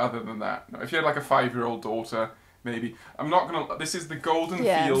no. Other than that, no. If you had like a 5-year-old daughter, maybe. I'm not gonna. This is the Golden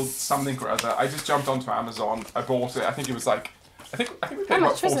Field something or other. I just jumped onto Amazon. I bought it. I think it was like. I think we paid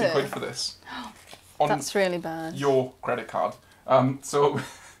about 40 quid for this. That's really bad. Your credit card. So.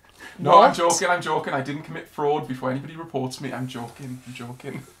 No, I'm joking. I didn't commit fraud before anybody reports me. I'm joking.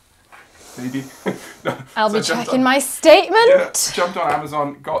 Maybe. No. I'll be checking my statement. Yeah, jumped on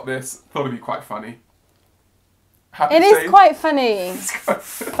Amazon, got this, thought it'd be quite funny. It is quite funny,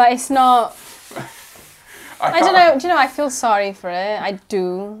 but it's not. I don't know. Do you know? I feel sorry for it. I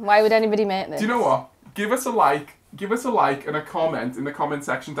do. Why would anybody make this? Do you know what? Give us a like and a comment in the comment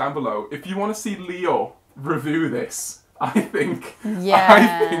section down below if you want to see Leo review this. I think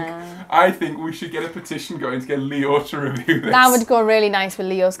we should get a petition going to get Leo to review this. That would go really nice with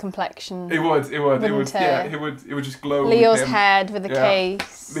Leo's complexion. It would. Yeah, it would just glow. Leo's head with the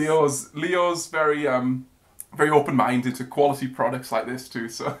case. Leo's very open-minded to quality products like this too.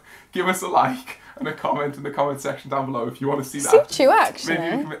 So give us a like and a comment in the comment section down below if you want to see that. Suit you actually.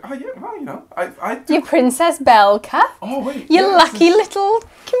 Maybe well, you know, I do. Your Princess Belka. Oh wait. Your lucky little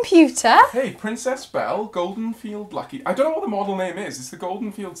computer. Hey, Princess Belle, Golden Field Lucky. I don't know what the model name is. It's the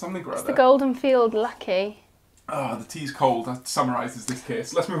Golden Field something or other. It's the Golden Field Lucky. Oh, the tea's cold. That summarises this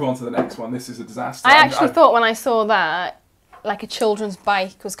case. Let's move on to the next one. This is a disaster. I actually thought when I saw that, like a children's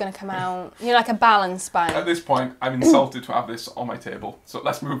bike was going to come out. You know, like a balance bike. At this point, I'm insulted to have this on my table. So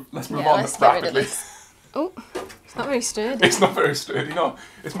let's move on rapidly. Oh, it's not very sturdy. It's not very sturdy, no.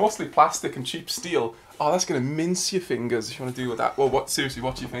 It's mostly plastic and cheap steel. Oh, that's going to mince your fingers if you want to deal with that. Well, seriously,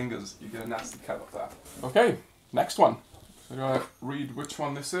 watch your fingers. You get a nasty cut off that. Okay, next one. So do I read which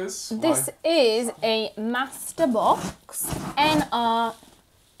one this is? This is a MasterBox NR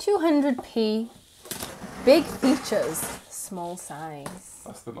 200p. Big features, small size.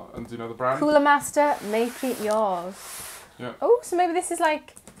 That's the, and do you know the brand? Cooler Master, make it yours. Yeah. Oh, so maybe this is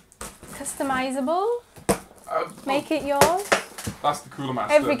like customizable? Make it yours? That's the Cooler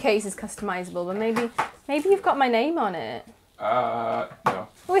Master. Every case is customizable, but maybe you've got my name on it. No.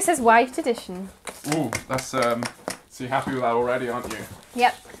 Oh, it says white edition. Ooh, that's, so you're happy with that already, aren't you?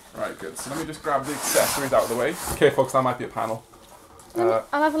 Yep. Right, good. So let me just grab the accessories out of the way. Okay, folks, that might be a panel. I'll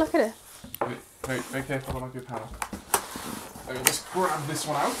have a look at it. Very careful, that might be a panel. Let me just grab this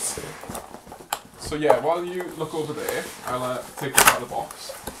one out. So yeah, while you look over there, I'll take this out of the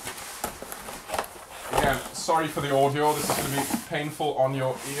box. Again, sorry for the audio, this is going to be painful on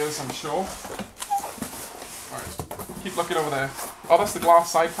your ears, I'm sure. Right, keep looking over there. Oh, that's the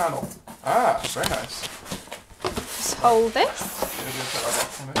glass side panel. Ah, very nice. Just hold this. Yeah, just put that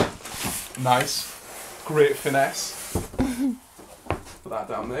box on there. Nice. Great finesse. Put that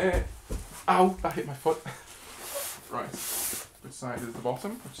down there. Ow, that hit my foot. Right, which side is the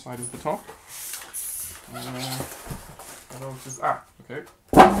bottom? Which side is the top? Okay.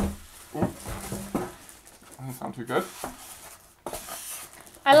 Ooh. Doesn't sound too good.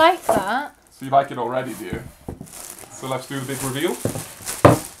 I like that. So you like it already, do you? So let's do the big reveal.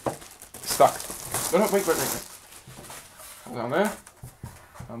 Stuck. No, wait. Down there.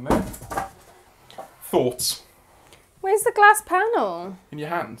 Down there. Thoughts? Where's the glass panel? In your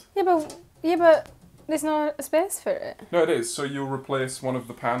hand? Yeah, but there's not a space for it. No, it is. So you'll replace one of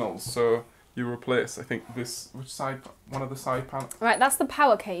the panels. So you replace, I think, this, which side, one of the side panels. Right, that's the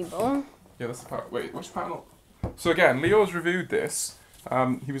power cable. Yeah, that's the power. Wait, which panel? So again, Leo's reviewed this.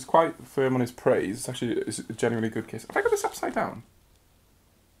 He was quite firm on his praise. It's actually a genuinely good case. Have I got this upside down?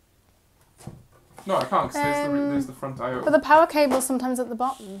 No, I can't, because there's the front I/O. But the power cable's sometimes at the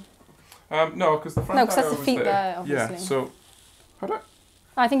bottom. No, because the front No, because that's I/O the feet was there, obviously. Yeah, so... How do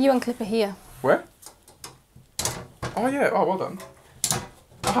I think you unclip it here. Where? Oh yeah, oh well done.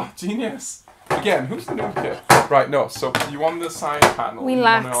 Ah, genius. Again, who's the new kid? Right, no, so you want the side panel. We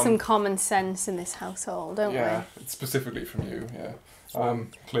lack some common sense in this household, don't we? Yeah, it's specifically from you, yeah.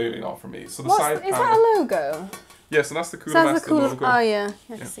 Clearly not from me. So the What's side is panel... that a logo? Yeah, so that's the So Cooler that's Master the cooler... logo. Oh yeah,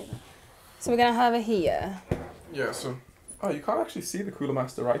 I can see that. So we're going to have it here. Yeah, so... Oh, you can't actually see the Cooler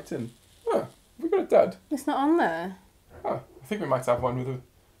Master writing. Oh, we got it dead. It's not on there. Oh, I think we might have one with a...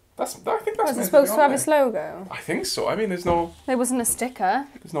 I think that's Was it meant supposed be to on have its there. logo? I think so. I mean, there's no sticker.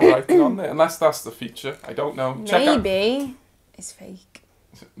 There's no writing on there, unless that's the feature. I don't know. Maybe it's fake.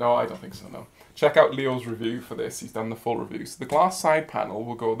 No, I don't think so, no. Check out Leo's review for this. He's done the full review. So the glass side panel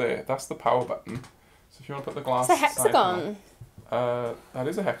will go there. That's the power button. So if you want to put the glass It's a hexagon. that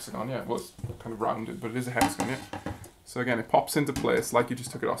is a hexagon, yeah. Well, it's kind of rounded, but it is a hexagon, yeah. So again, it pops into place like you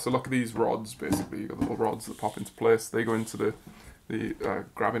just took it off. So look at these rods, basically. You've got the little rods that pop into place. They go into the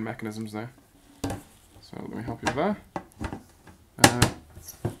grabbing mechanisms there. So let me help you with that.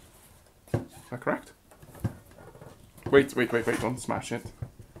 Is that correct? Wait, don't smash it.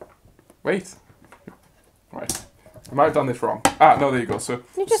 Wait. Right. I might have done this wrong. Ah, no, there you go. So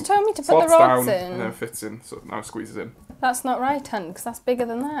you just told me to put the slots rods down in. and then it fits in, so now it squeezes in. That's not right, hun, because that's bigger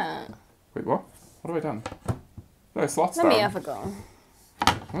than that. Wait, what? What have I done? No, it slots Let down. me have a go.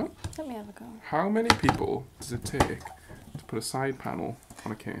 Huh? Let me have a go. How many people does it take to put a side panel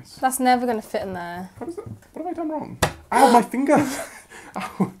on a case? That's never going to fit in there. How does that? What have I done wrong? Ow, my finger!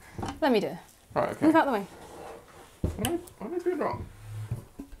 Ow. Let me do it. Right, okay. Move out the way. What am I doing wrong?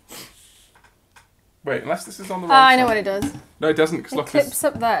 Wait, unless this is on the wrong I know side. what it does. No, it doesn't. Cause It look, clips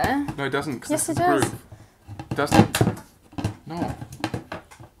up there. No, it doesn't. Cause Yes, this it is the does. groove. It doesn't. No.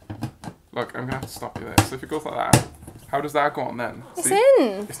 Look, I'm going to have to stop you there. So if it goes like that, how does that go on then? It's See?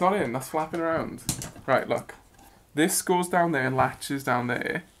 in. It's not in. That's flapping around. Right, look. This goes down there and latches down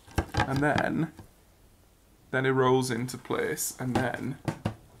there. And then it rolls into place. And then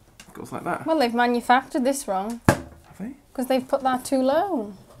it goes like that. Well, they've manufactured this wrong. Have they? Because they've put that too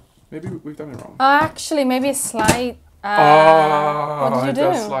low. Maybe we've done it wrong. Oh, actually, maybe a slide. Oh, what did you it do?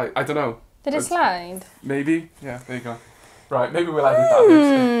 does slide. I don't know. Did it slide? Maybe. Yeah, there you go. Right, maybe we'll edit that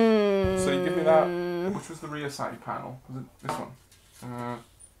bit. So you give me that. Which was the rear side panel? Was it this one?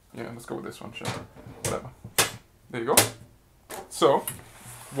 Yeah, let's go with this one, sure. Whatever. There you go. So,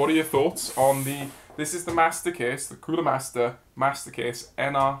 what are your thoughts on the... This is the Master Case, the Cooler Master Master Case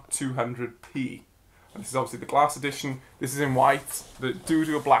NR200P. And this is obviously the glass edition. This is in white. They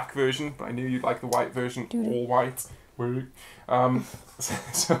do a black version, but I knew you'd like the white version, all white.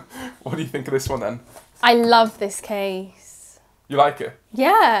 So, what do you think of this one then? I love this case. You like it?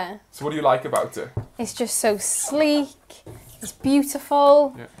 Yeah. So what do you like about it? It's just so sleek. It's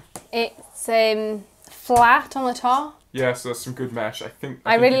beautiful. Yeah. It's flat on the top. Yeah, so that's some good mesh.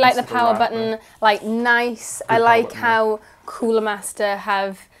 I really like the power button. Like, nice. I like how Cooler Master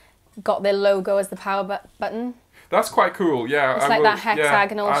have got their logo as the power button. That's quite cool, yeah. It's like that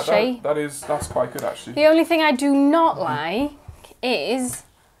hexagonal shape. That's quite good, actually. The only thing I do not like is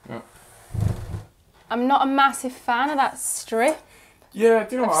I'm not a massive fan of that strip. Yeah,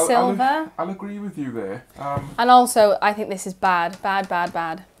 do you know what? Silver. I'll agree with you there. And also, I think this is bad.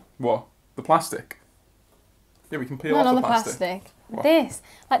 Bad. What? The plastic? Yeah, we can peel off Not the the plastic. plastic. This,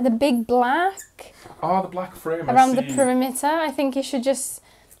 like the big black Oh, the black frame. around the perimeter. I think you should just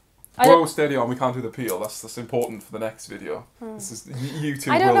Whoa, steady on. We can't do the peel. That's important for the next video. This is YouTube.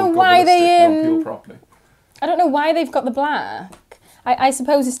 I don't will know go why ballistic they if you don't peel properly. I don't know why they've got the black. I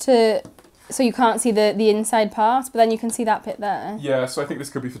suppose it's to so you can't see the inside part, but then you can see that bit there. Yeah, so I think this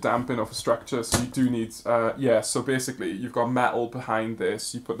could be for damping or for structure. So you do need, yeah. So basically, you've got metal behind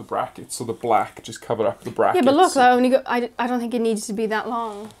this. You put the brackets, so the black just cover up the brackets. Yeah, but look, I only got. I don't think it needs to be that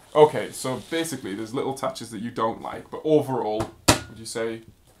long. Okay, so basically, there's little touches that you don't like, but overall, would you say?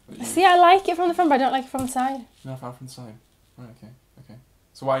 See, I like it from the front, but I don't like it from the side. You're not a fan from the side. Right. Okay. Okay.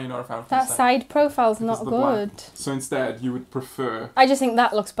 So why are you not a fan from that the side? Side profile's not good. So instead, you would prefer. I just think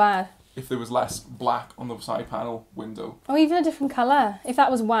that looks bad. If there was less black on the side panel window. Or even a different colour. If that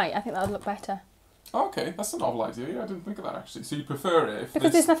was white, I think that would look better. Okay, that's a novel idea. Yeah, I didn't think of that actually. So you prefer it if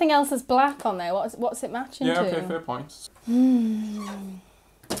because there's nothing else that's black on there. What's it matching to? Yeah, okay, fair point.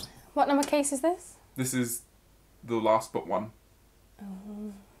 What number case is this? This is the last but one.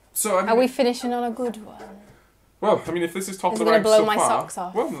 So I mean, are we finishing on a good one? Well, I mean, if this is top of the ranks so blow my far, socks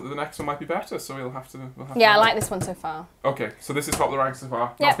off. well, the next one might be better. So we'll have to. Yeah, I like this one so far. Okay, so this is top of the ranks so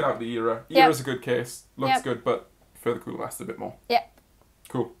far. Yep. Knocking out the ERA. ERA's a good case. Looks good, but prefer the Cooler Master a bit more. Yep.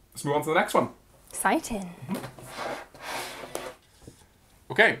 Cool. Let's move on to the next one. Exciting.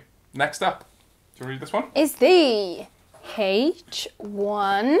 Okay, next up. Do you read this one? Is the H1. Do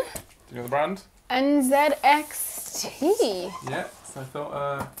you know the brand? NZXT. Yeah, so I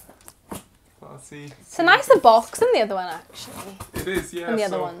thought, let's see. It's a nicer box than the other one, actually. It is, yeah. Than the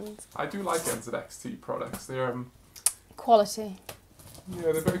other ones. I do like NZXT products. They're quality.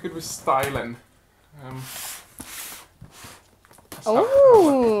 Yeah, they're very good with styling.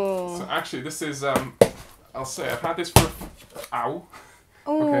 Oh. So actually, this is I'll say I've had this for. Ow.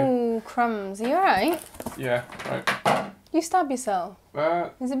 Oh, okay. Crumbs. Are you alright? Yeah. Right. You stab yourself.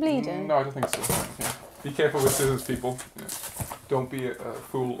 Is it bleeding? No, I don't think so. Okay. Be careful with scissors, people. Yeah. Don't be a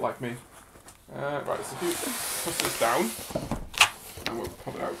fool like me. Right, so if you put this down, and we'll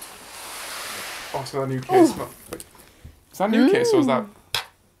pop it out. Oh, so that new case. Wait, is that new case or is that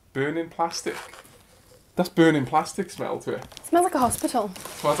burning plastic? That's burning plastic smell to it. It smells like a hospital.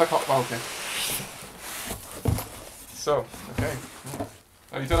 Smells like hot. Well, okay. So, okay.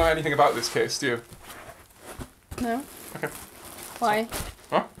 Now, you don't know anything about this case, do you? No. Okay. Why?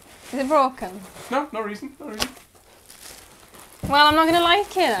 What? Is it broken? No, no reason. No reason. Well, I'm not going to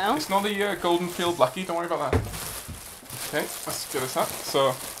like it now. It's not the Golden Field Lucky, don't worry about that. Okay, let's get this up.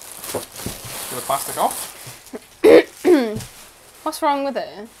 So, get the plastic off. What's wrong with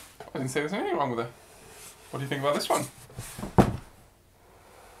it? I didn't say there's anything wrong with it. What do you think about this one?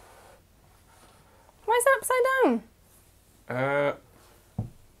 Why is that upside down?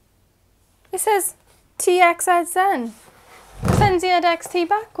 It says TXZN. Sends NZXT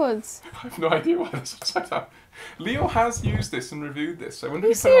backwards. I have no idea why that's upside down. Leo has used this and reviewed this. I wonder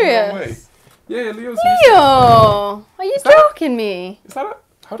Are if you serious? way. Yeah, Leo's Leo! used it. Are you joking me? Is that a...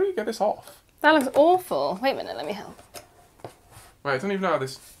 How do you get this off? That looks awful. Wait a minute, let me help. Wait, I don't even know how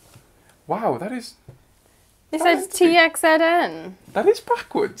this... Wow, that is... It says TXZN. That is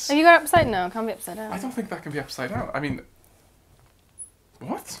backwards. Have you got it upside down? No, it can't be upside down. I don't think that can be upside down. I mean...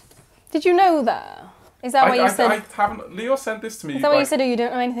 What? Did you know that? Is that what you said? I haven't... Leo sent this to me... Is that what you said, or you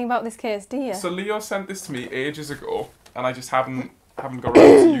don't know anything about this case, do you? So Leo sent this to me ages ago, and I just haven't got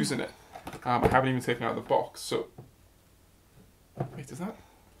around to using it. I haven't even taken it out of the box, so... Wait, is that...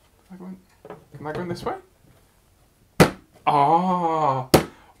 Can I go in this way? Ah!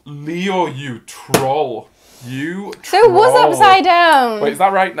 Leo, you troll. You troll. So it was upside down. Wait, is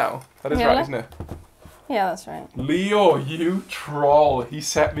that right now? That is Yeah, right, look. isn't it? Yeah, that's right. Leo, you troll. He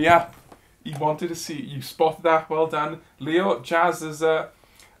set me up. He wanted to see... You spotted that. Well done. Leo, Jazz has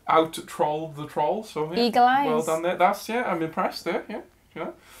out-trolled the troll. So, yeah, Eagle eyes. well done there. That's, yeah, I'm impressed there. Yeah, you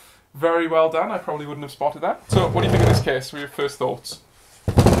know. Very well done. I probably wouldn't have spotted that. So, what do you think of this case? What are your first thoughts?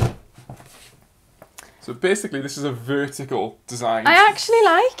 So basically, this is a vertical design. I actually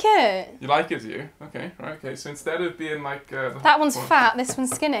like it. You like it, do you? Okay, right, okay. So instead of being like... that one's fat, this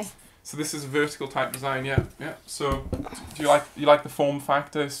one's skinny. So this is a vertical type design, yeah, yeah. So do you like the form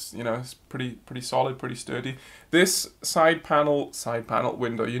factor? It's, you know, it's pretty solid, pretty sturdy. This side panel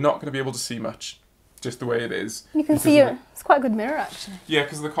window, you're not going to be able to see much, just the way it is. You can see it. It's quite a good mirror, actually. Yeah,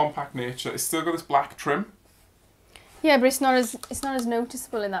 because of the compact nature. It's still got this black trim. Yeah, but it's not as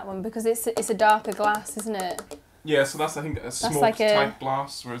noticeable in that one because it's a darker glass, isn't it? Yeah, so that's I think a smoked like type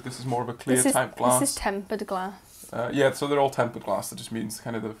glass, whereas this is more of a clear type glass. This is tempered glass. Yeah, so they're all tempered glass. That just means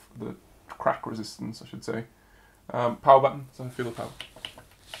kind of the crack resistance, I should say. Power button. So I feel the power.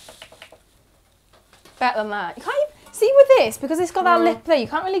 Better than that. You can't even, See with this, because it's got that lip there, you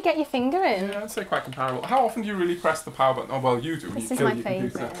can't really get your finger in. Yeah, I'd say quite comparable. How often do you really press the power button? Oh, well, you do. This is my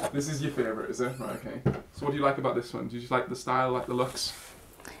favourite. This is your favourite, is it? Right, okay. So what do you like about this one? Do you just like the style, like the looks?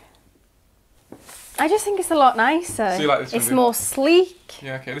 I just think it's a lot nicer. So you like this one, it's more sleek.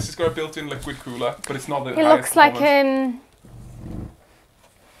 Yeah, okay. This has got a built-in liquid cooler, but it's not the It looks like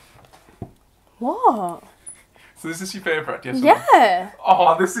what? So this is your favourite, yes? Yeah.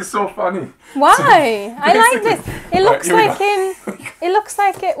 Oh, this is so funny. Why? So, I like this. It looks right, it looks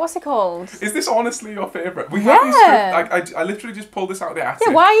like it. What's it called? Is this honestly your favourite? We Yeah. haven't scripted. I literally just pulled this out of the attic.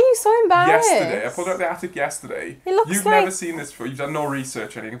 Yeah. Why are you so embarrassed? Yesterday, I pulled it out of the attic yesterday. It looks You've like... never seen this before. You've done no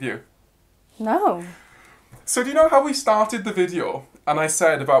research or anything, have you? No. So do you know how we started the video? And I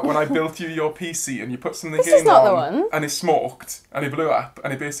said about when I built you your PC and you put something This in is not the on one. and it smoked and it blew up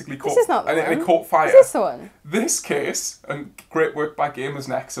and it basically caught. This is not the and one. it caught fire. Is this the one? This case, and great work by Gamers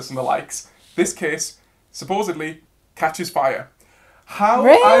Nexus and the likes, this case supposedly catches fire. How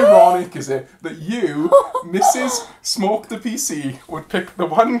Really? ironic is it that you, Mrs. Smoke the PC, would pick the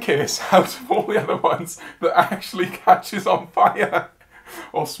one case out of all the other ones that actually catches on fire?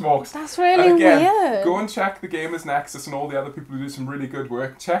 Or smokes. That's really and again, weird. Go and check the Gamers Nexus and all the other people who do some really good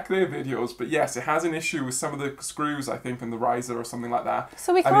work. Check their videos. But yes, it has an issue with some of the screws, I think, in the riser or something like that.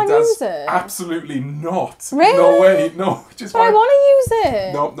 So we and can't use it? Absolutely not. Really? No way. No. Just But I want to use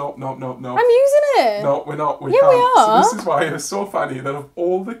it. No. I'm using it. No, we're not. Yeah, we are. So this is why it was so funny that of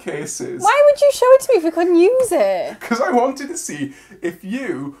all the cases... Why would you show it to me if we couldn't use it? Because I wanted to see if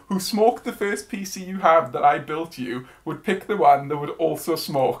you, who smoked the first PC you have that I built you, would pick the one that would also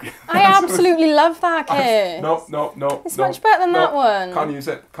smoke. I absolutely love that case. No. It's much better than that one. Can't use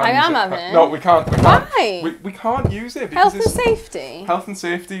it. I am having it. No, we can't. Why? We can't use it. Because Health and safety. Health and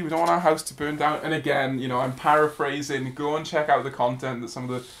safety. We don't want our house to burn down. And again, you know, I'm paraphrasing. Go and check out the content that some of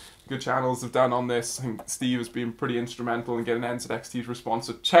the good channels have done on this. I think Steve has been pretty instrumental in getting NZXT's response.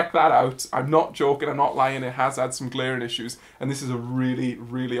 So check that out. I'm not joking. I'm not lying. It has had some glaring issues. And this is a really,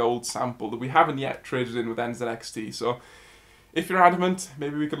 really old sample that we haven't yet traded in with NZXT. So if you're adamant,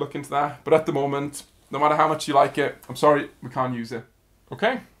 maybe we could look into that. But at the moment, no matter how much you like it, I'm sorry, we can't use it.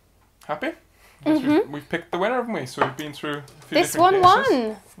 Okay? Happy? We've picked the winner, haven't we? So we've been through a few This different one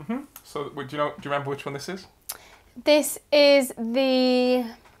cases. won. So do you remember which one this is? This is the...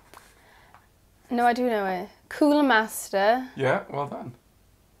 No, I do know it. Cooler Master. Yeah, well done.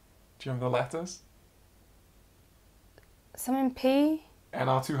 Do you remember the letters? Something P?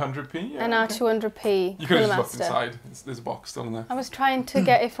 NR200P? Yeah, NR200P. You could have Cooler just looked Master. inside. There's a box still in there. I was trying to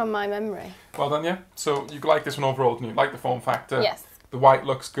get it from my memory. Well done, yeah. So you like this one overall, didn't you? Like the form factor? Yes. The white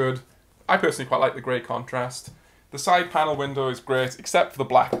looks good. I personally quite like the grey contrast. The side panel window is great, except for the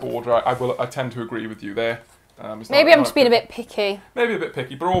black border. I tend to agree with you there. Maybe I'm just being a bit picky. Maybe a bit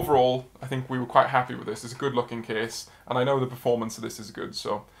picky, but overall, I think we were quite happy with this. It's a good looking case, and I know the performance of this is good,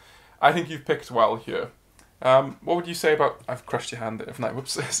 so I think you've picked well here. What would you say about... I've crushed your hand there, haven't I?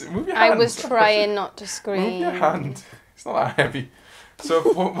 Whoops. Move your hand. I was trying not to scream. Move your hand. It's not that heavy. So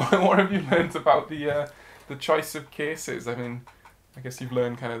what have you learned about the choice of cases? I mean, I guess you've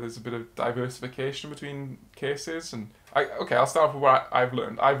learned kind of there's a bit of diversification between cases. And okay, I'll start with what I've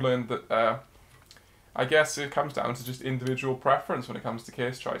learned. I've learned that I guess it comes down to just individual preference when it comes to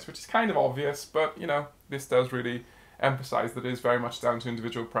case choice, which is kind of obvious, but, you know, this does really emphasise that it is very much down to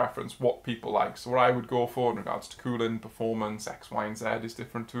individual preference, what people like. So what I would go for in regards to cooling, performance, X, Y, and Z is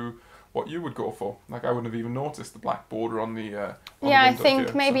different to what you would go for. Like, I wouldn't have even noticed the black border on the yeah, I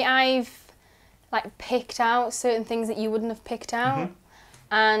think maybe I've like picked out certain things that you wouldn't have picked out,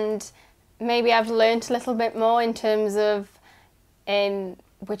 and maybe I've learnt a little bit more in terms of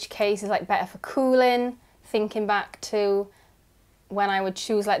which case is like better for cooling, thinking back to when I would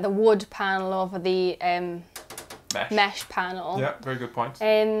choose like the wood panel over the mesh panel. Yeah, very good point.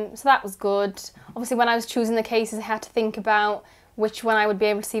 So that was good. Obviously when I was choosing the cases I had to think about which one I would be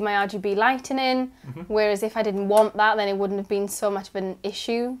able to see my RGB lighting in, whereas if I didn't want that then it wouldn't have been so much of an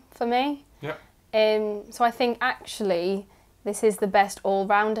issue for me. Yeah. So I think actually this is the best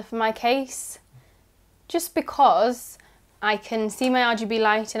all-rounder for my case, just because I can see my RGB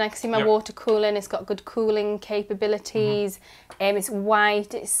lighting, I can see my water cooling, it's got good cooling capabilities, it's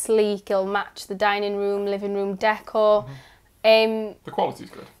white, it's sleek, it'll match the dining room, living room decor. The quality's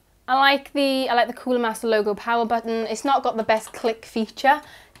good. I like the Cooler Master logo power button. It's not got the best click feature,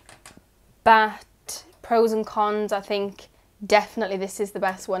 but pros and cons, I think definitely this is the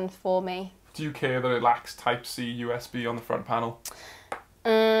best one for me. Do you care that it lacks Type-C USB on the front panel?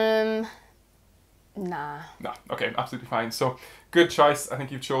 Nah. No, okay, absolutely fine. So, good choice. I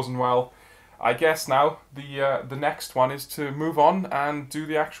think you've chosen well. I guess now the next one is to move on and do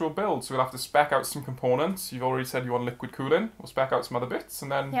the actual build. So we'll have to spec out some components. You've already said you want liquid cooling. We'll spec out some other bits,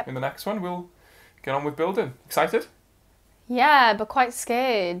 and then in the next one we'll get on with building. Excited? Yeah, but quite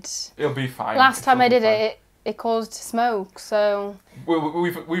scared. It'll be fine. Last time I did it caused smoke, so...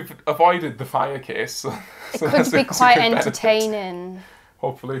 We've avoided the fire case. So it could be quite entertaining.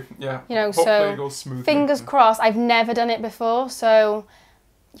 Hopefully, yeah. You know, hopefully so it goes smoothly. Fingers crossed. I've never done it before, so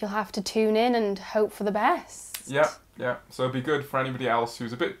you'll have to tune in and hope for the best. Yeah, yeah. So it'd be good for anybody else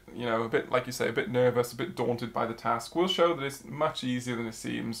who's a bit, you know, a bit, like you say, a bit nervous, a bit daunted by the task. We'll show that it's much easier than it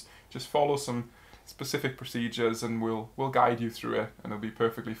seems. Just follow some specific procedures and we'll guide you through it, and it'll be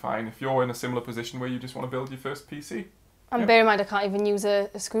perfectly fine. If you're in a similar position where you just want to build your first PC. And bear in mind, I can't even use a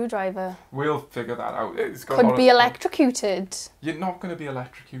screwdriver. We'll figure that out. Could be electrocuted. You're not going to be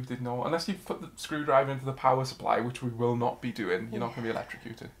electrocuted, no. Unless you put the screwdriver into the power supply, which we will not be doing. You're not going to be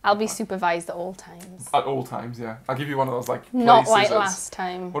electrocuted. I'll be supervised at all times. At all times, yeah. I'll give you one of those, like, play not scissors. like last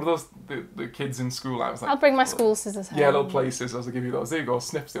time. What are those, the kids in school? I was like, I'll bring my school scissors home. Yeah, little play scissors. I'll give you those. There you go.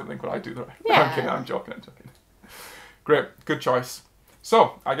 Snips the other thing, but I do the right. Yeah. I'm kidding. I'm joking. Great. Good choice.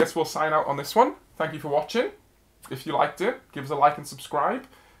 So, I guess we'll sign out on this one. Thank you for watching. If you liked it, give us a like and subscribe.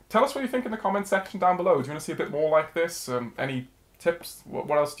 Tell us what you think in the comment section down below. Do you want to see a bit more like this? Any tips? What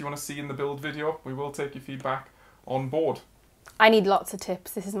else do you want to see in the build video? We will take your feedback on board. I need lots of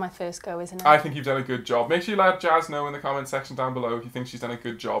tips. This is my first go, isn't it? I think you've done a good job. Make sure you let Jazz know in the comment section down below if you think she's done a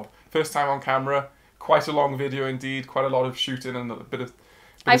good job. First time on camera. Quite a long video indeed. Quite a lot of shooting and a bit of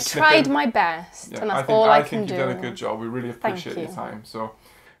I've tried my best, and that's all I can do. I think you've done a good job. We really appreciate your time. So,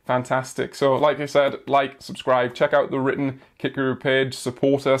 fantastic. So, like I said, like, subscribe, check out the written Kit Guru page,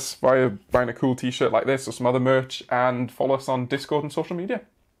 support us via buying a cool t-shirt like this or some other merch, and follow us on Discord and social media.